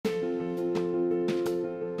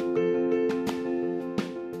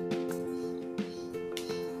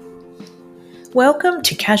Welcome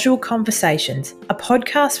to Casual Conversations, a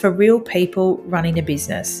podcast for real people running a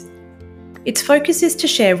business. Its focus is to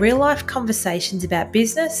share real-life conversations about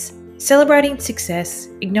business, celebrating success,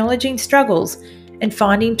 acknowledging struggles, and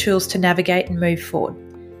finding tools to navigate and move forward.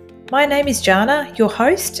 My name is Jana, your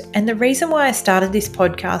host, and the reason why I started this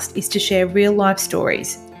podcast is to share real-life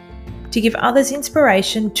stories, to give others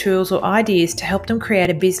inspiration, tools, or ideas to help them create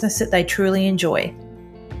a business that they truly enjoy.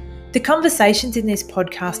 The conversations in this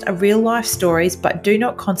podcast are real life stories but do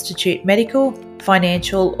not constitute medical,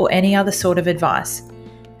 financial, or any other sort of advice.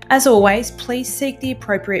 As always, please seek the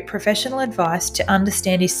appropriate professional advice to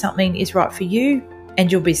understand if something is right for you and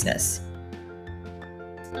your business.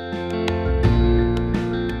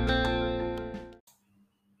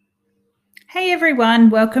 Hey everyone,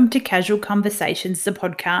 welcome to Casual Conversations, the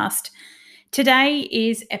podcast. Today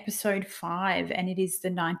is episode 5 and it is the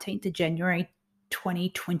 19th of January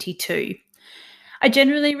 2022. I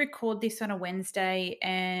generally record this on a Wednesday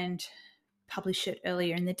and publish it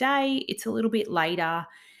earlier in the day. It's a little bit later,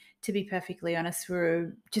 to be perfectly honest.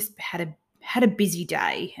 We're just had a busy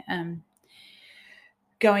day,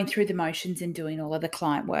 going through the motions and doing all of the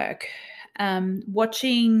client work.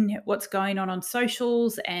 Watching what's going on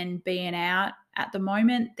socials and being out at the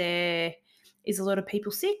moment, there is a lot of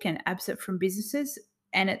people sick and absent from businesses,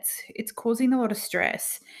 and it's causing a lot of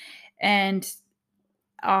stress. And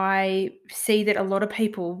I see that a lot of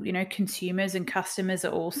people, consumers and customers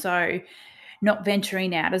are also not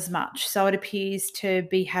venturing out as much. So it appears to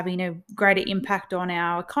be having a greater impact on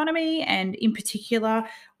our economy and in particular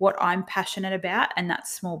what I'm passionate about, and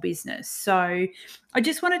that's small business. So I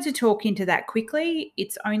just wanted to talk into that quickly.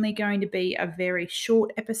 It's only going to be a very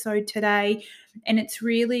short episode today, and it's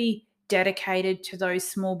really dedicated to those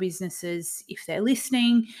small businesses if they're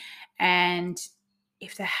listening and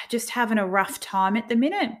if they're just having a rough time at the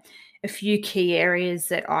minute. A few key areas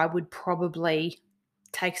that I would probably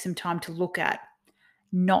take some time to look at.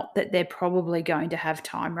 Not that they're probably going to have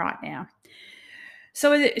time right now.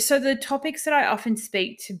 So the topics that I often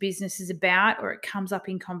speak to businesses about, or it comes up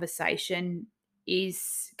in conversation,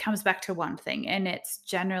 comes back to one thing, and it's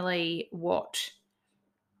generally what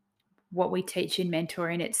we teach in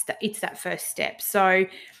mentoring. It's that first step. So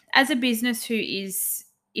as a business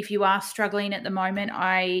if you are struggling at the moment,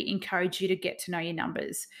 I encourage you to get to know your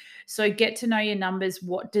numbers. So get to know your numbers.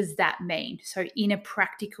 What does that mean? So in a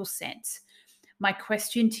practical sense, my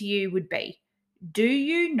question to you would be, do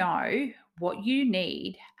you know what you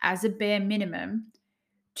need as a bare minimum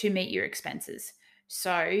to meet your expenses?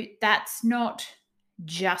 So that's not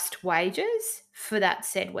just wages for that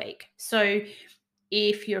said week. So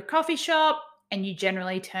if you're a coffee shop and you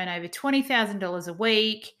generally turn over $20,000 a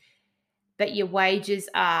week, but your wages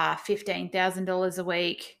are $15,000 a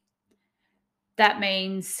week, that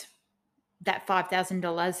means that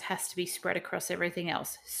 $5,000 has to be spread across everything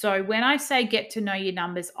else. So when I say get to know your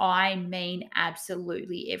numbers, I mean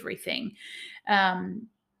absolutely everything,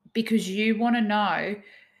 because you want to know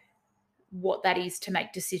what that is to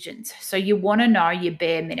make decisions. So you want to know your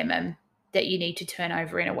bare minimum that you need to turn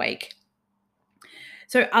over in a week.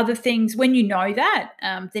 So other things, when you know that,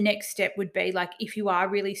 the next step would be like, if you are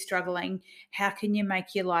really struggling, how can you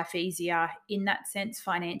make your life easier in that sense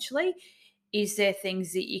financially? Is there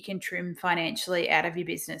things that you can trim financially out of your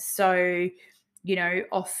business? So,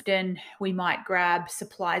 often we might grab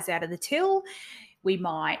supplies out of the till. We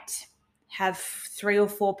might have 3 or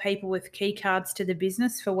 4 people with key cards to the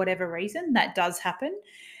business for whatever reason. That does happen.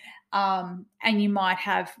 And you might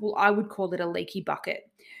have, I would call it a leaky bucket.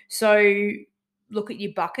 So look at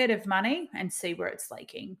your bucket of money and see where it's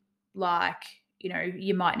leaking. Like,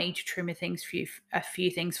 you might need to trim a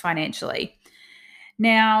few things financially.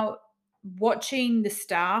 Now, watching the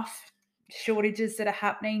staff shortages that are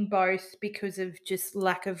happening, both because of just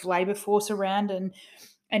lack of labor force around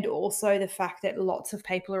and also the fact that lots of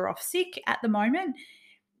people are off sick at the moment,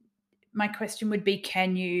 my question would be,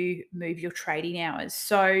 can you move your trading hours?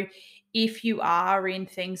 So if you are in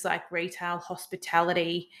things like retail,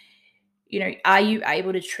 hospitality, are you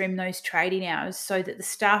able to trim those trading hours so that the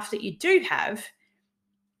staff that you do have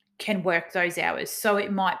can work those hours? So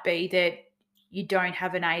it might be that you don't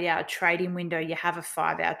have an 8-hour trading window, you have a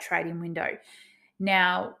 5-hour trading window.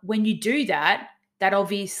 Now, when you do that, that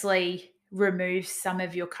obviously removes some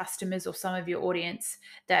of your customers or some of your audience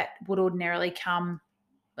that would ordinarily come,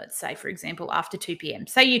 let's say, for example, after 2 p.m.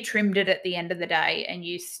 Say you trimmed it at the end of the day and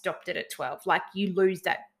you stopped it at 12, like you lose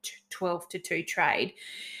that 12 to 2 trade.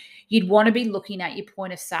 You'd want to be looking at your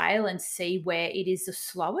point of sale and see where it is the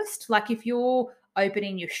slowest. Like if you're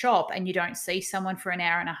opening your shop and you don't see someone for an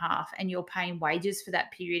hour and a half and you're paying wages for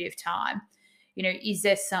that period of time, is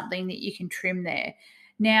there something that you can trim there?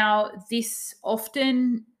 Now, this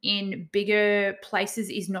often in bigger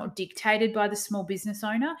places is not dictated by the small business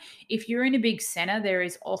owner. If you're in a big center, there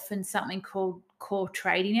is often something called core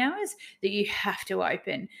trading hours that you have to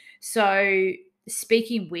open. So,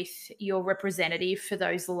 speaking with your representative for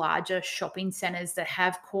those larger shopping centers that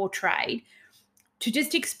have core trade, to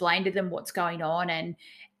just explain to them what's going on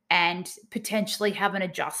and potentially have an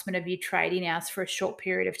adjustment of your trading hours for a short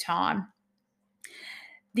period of time.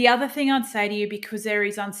 The other thing I'd say to you, because there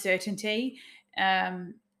is uncertainty,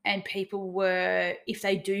 and people were, if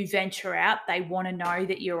they do venture out, they want to know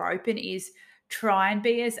that you're open, is try and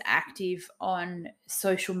be as active on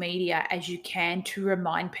social media as you can to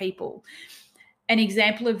remind people. An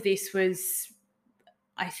example of this was,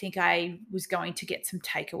 I think I was going to get some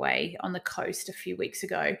takeaway on the coast a few weeks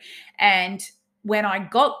ago. And when I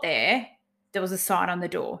got there was a sign on the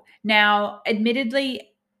door. Now, admittedly,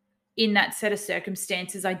 in that set of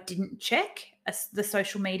circumstances, I didn't check the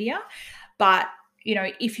social media. But,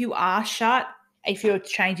 if you are shut, if you're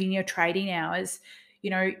changing your trading hours,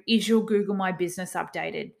 is your Google My Business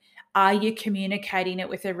updated? Are you communicating it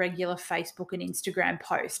with a regular Facebook and Instagram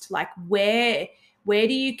post? Like, where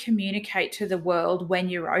do you communicate to the world when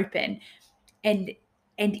you're open? And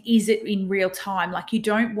is it in real time? Like, you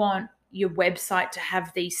don't want your website to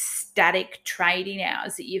have these static trading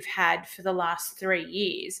hours that you've had for the last 3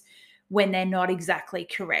 years when they're not exactly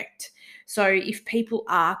correct. So if people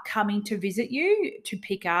are coming to visit you to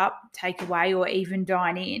pick up, take away, or even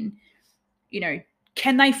dine in,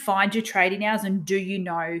 can they find your trading hours, and do they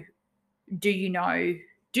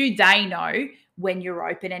know when you're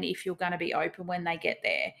open and if you're going to be open when they get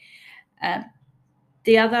there?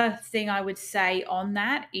 The other thing I would say on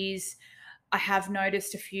that is I have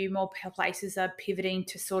noticed a few more places are pivoting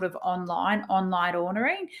to sort of online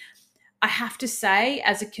ordering. I have to say,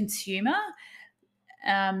 as a consumer,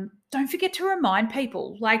 don't forget to remind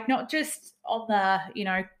people, like, not just on the,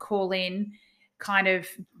 call in kind of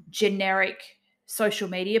generic social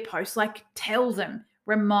media posts, like, tell them,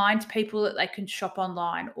 remind people that they can shop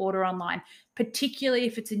online, order online, particularly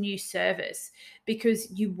if it's a new service,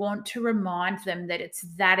 because you want to remind them that it's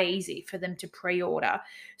that easy for them to pre-order.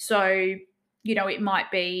 So, it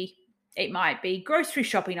might be grocery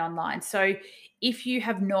shopping online. So if you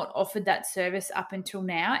have not offered that service up until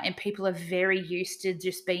now and people are very used to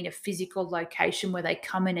just being a physical location where they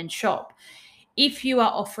come in and shop, if you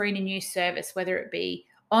are offering a new service, whether it be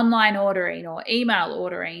online ordering or email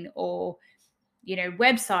ordering or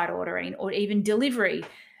website ordering or even delivery,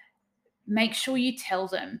 make sure you tell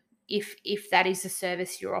them if that is the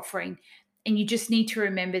service you're offering. And you just need to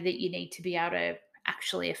remember that you need to be able to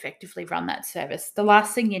actually effectively run that service. The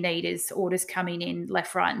last thing you need is orders coming in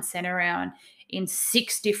left, right, and center around in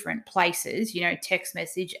 6 different places, text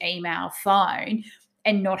message, email, phone,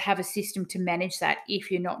 and not have a system to manage that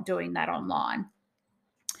if you're not doing that online.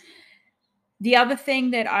 The other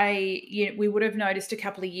thing that we would have noticed a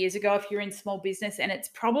couple of years ago, if you're in small business, and it's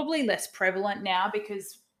probably less prevalent now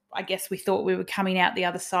because I guess we thought we were coming out the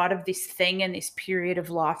other side of this thing and this period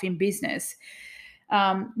of life in business,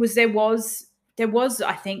 was there was,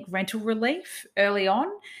 I think, rental relief early on.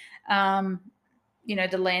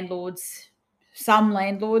 Some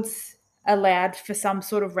landlords allowed for some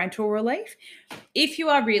sort of rental relief. If you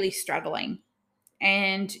are really struggling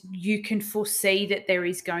and you can foresee that there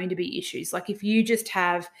is going to be issues, like if you just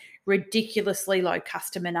have ridiculously low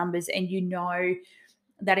customer numbers and you know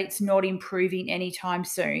that it's not improving anytime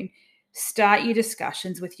soon, start your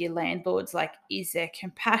discussions with your landlords. Like, is there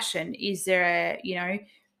compassion? Is there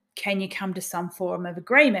can you come to some form of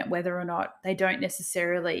agreement, whether or not they don't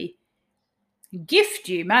necessarily gift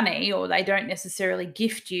you money or they don't necessarily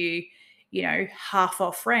gift you, half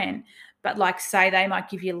off rent, but like, say they might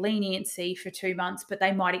give you leniency for 2 months, but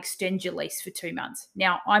they might extend your lease for 2 months.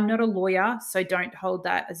 Now, I'm not a lawyer, so don't hold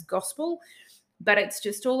that as gospel, but it's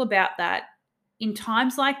just all about that. In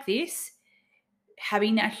times like this,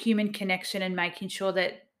 having that human connection and making sure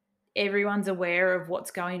that everyone's aware of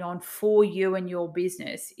what's going on for you and your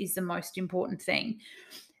business is the most important thing.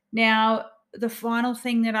 Now, the final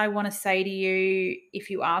thing that I want to say to you, if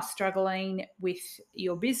you are struggling with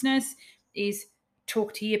your business, is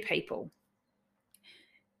talk to your people.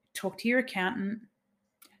 Talk to your accountant,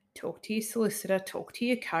 talk to your solicitor, talk to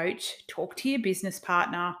your coach, talk to your business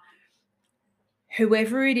partner.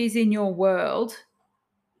 Whoever it is in your world,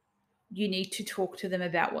 you need to talk to them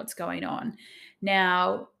about what's going on.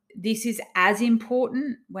 Now, this is as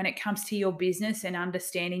important when it comes to your business and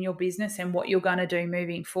understanding your business and what you're going to do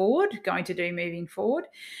moving forward.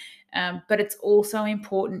 But it's also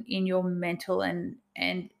important in your mental and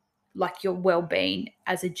like your well-being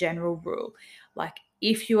as a general rule. Like,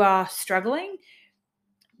 if you are struggling,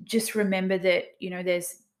 just remember that,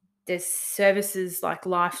 there's services like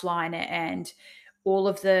Lifeline and all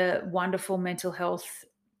of the wonderful mental health,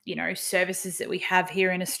 services that we have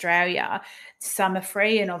here in Australia. Some are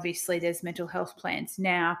free, and obviously there's mental health plans.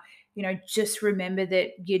 Now, just remember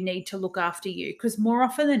that you need to look after you, because more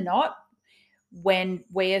often than not, when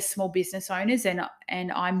we as small business owners, and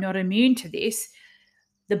I'm not immune to this,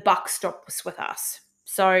 the buck stops with us.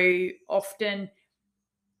 So often,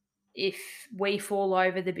 if we fall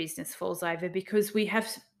over, the business falls over, because we have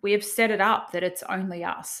set it up that it's only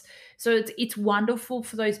us. So it's wonderful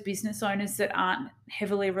for those business owners that aren't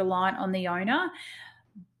heavily reliant on the owner,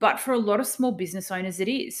 but for a lot of small business owners it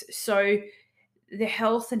is. So the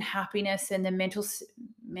health and happiness and the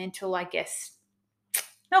mental, I guess,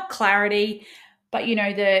 not clarity, but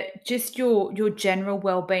the just your general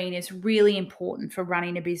well-being is really important for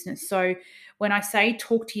running a business. So when I say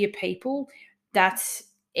talk to your people, that's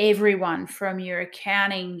everyone from your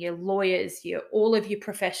accounting, your lawyers, your all of your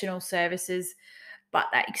professional services, but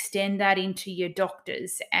that extend that into your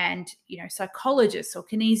doctors and psychologists or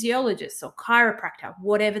kinesiologists or chiropractor,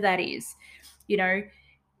 whatever that is. You know,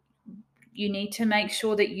 you need to make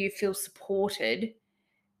sure that you feel supported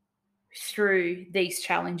through these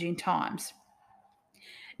challenging times.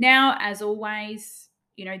 Now, as always,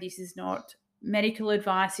 this is not medical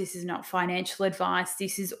advice, this is not financial advice,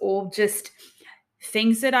 this is all just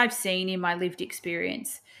things that I've seen in my lived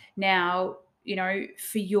experience. Now,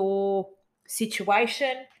 for your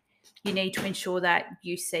situation, you need to ensure that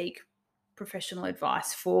you seek professional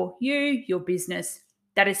advice for you, your business,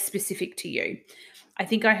 that is specific to you. I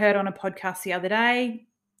think I heard on a podcast the other day,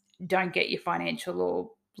 don't get your financial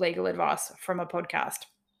or legal advice from a podcast.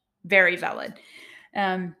 Very valid.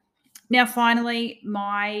 Now, finally,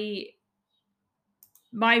 I'm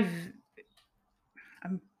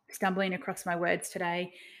stumbling across my words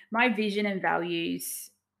today. My vision and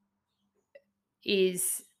values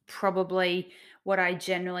is probably what I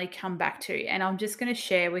generally come back to. And I'm just going to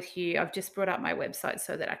share with you. I've just brought up my website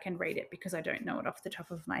so that I can read it, because I don't know it off the top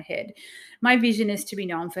of my head. My vision is to be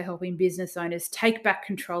known for helping business owners take back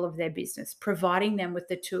control of their business, providing them with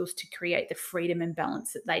the tools to create the freedom and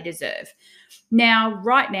balance that they deserve. Now,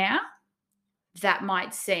 right now, that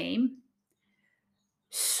might seem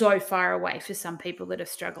so far away for some people that are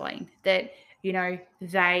struggling, that,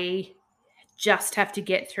 they just have to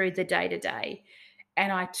get through the day to day.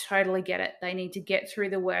 And I totally get it. They need to get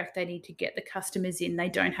through the work. They need to get the customers in. They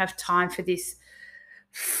don't have time for this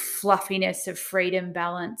fluffiness of freedom,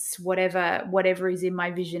 balance, whatever is in my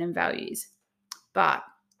vision and values. But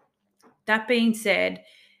that being said,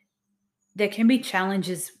 there can be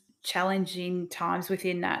challenging times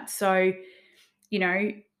within that. So,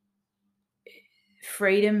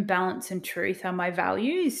 freedom, balance, and truth are my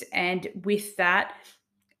values. And with that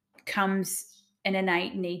comes an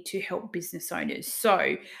innate need to help business owners.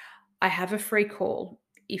 So I have a free call.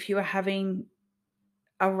 If you are having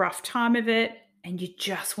a rough time of it and you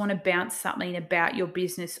just want to bounce something about your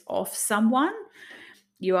business off someone,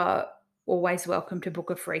 you are always welcome to book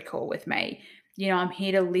a free call with me. I'm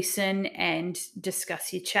here to listen and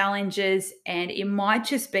discuss your challenges, and it might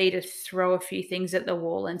just be to throw a few things at the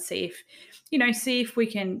wall and see if we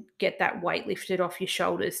can get that weight lifted off your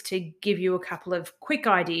shoulders, to give you a couple of quick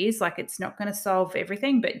ideas. Like, it's not going to solve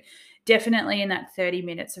everything, but definitely in that 30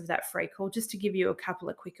 minutes of that free call, just to give you a couple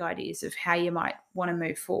of quick ideas of how you might want to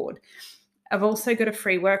move forward. I've also got a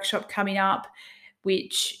free workshop coming up,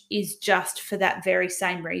 which is just for that very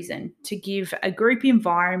same reason, to give a group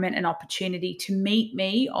environment an opportunity to meet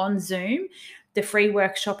me on Zoom. The free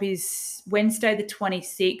workshop is Wednesday the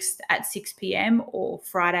 26th at 6 p.m. or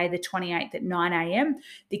Friday the 28th at 9 a.m.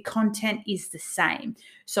 The content is the same.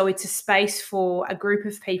 So it's a space for a group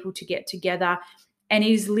of people to get together, and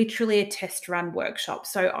it is literally a test run workshop.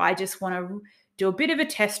 So I just want to do a bit of a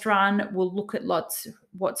test run. We'll look at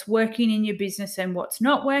what's working in your business and what's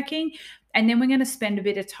not working. And then we're going to spend a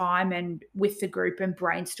bit of time with the group and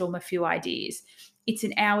brainstorm a few ideas. It's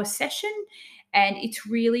an hour session, and it's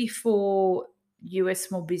really for you as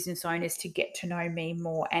small business owners to get to know me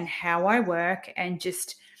more and how I work, and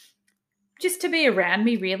just to be around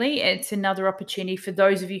me, really. It's another opportunity for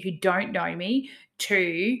those of you who don't know me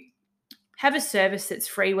to have a service that's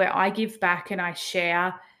free, where I give back and I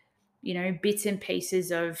share, bits and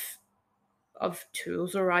pieces of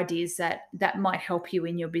tools or ideas that might help you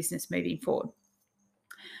in your business moving forward.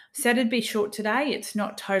 Said it'd be short today. It's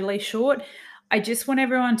not totally short. I just want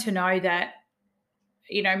everyone to know that,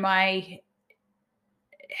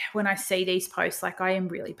 when I see these posts, like, I am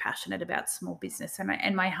really passionate about small business,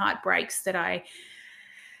 and my heart breaks that I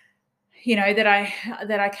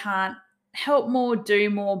can't help more, do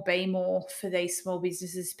more, be more for these small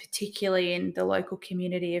businesses, particularly in the local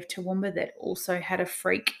community of Toowoomba that also had a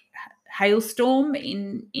freak hailstorm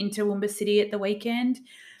in Toowoomba City at the weekend.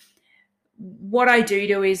 What I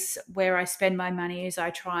do is where I spend my money is I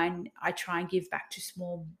try and give back to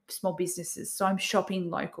small businesses. So I'm shopping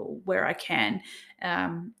local where I can.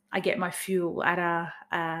 I get my fuel at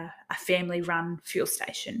a family run fuel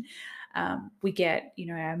station. We get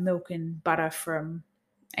our milk and butter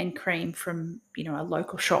and cream from a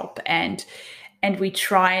local shop, and we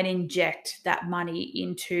try and inject that money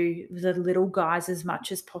into the little guys as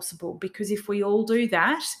much as possible, because if we all do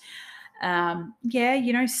that,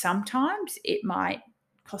 sometimes it might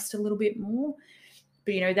cost a little bit more,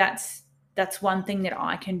 but that's one thing that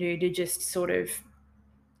I can do to just sort of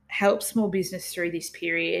help small business through this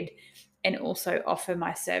period, and also offer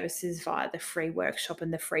my services via the free workshop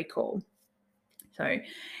and the free call. So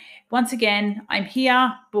once again, I'm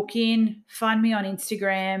here, book in, find me on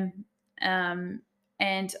Instagram,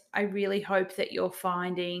 and I really hope that you're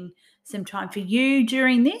finding some time for you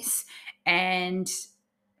during this, and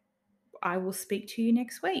I will speak to you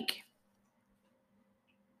next week.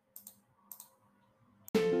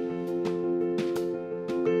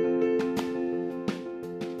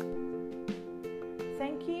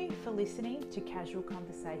 Thank you for listening to Casual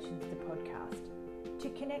Conversations, the podcast. To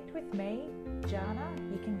connect with me, Jana,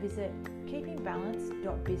 you can visit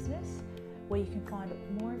keepingbalance.business, where you can find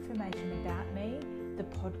more information about me, the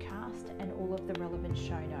podcast, and all of the relevant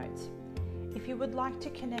show notes. If you would like to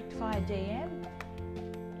connect via DM,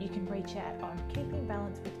 you can reach out on Keeping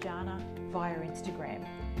Balance with Jana via Instagram.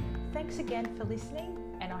 Thanks again for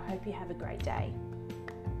listening, and I hope you have a great day.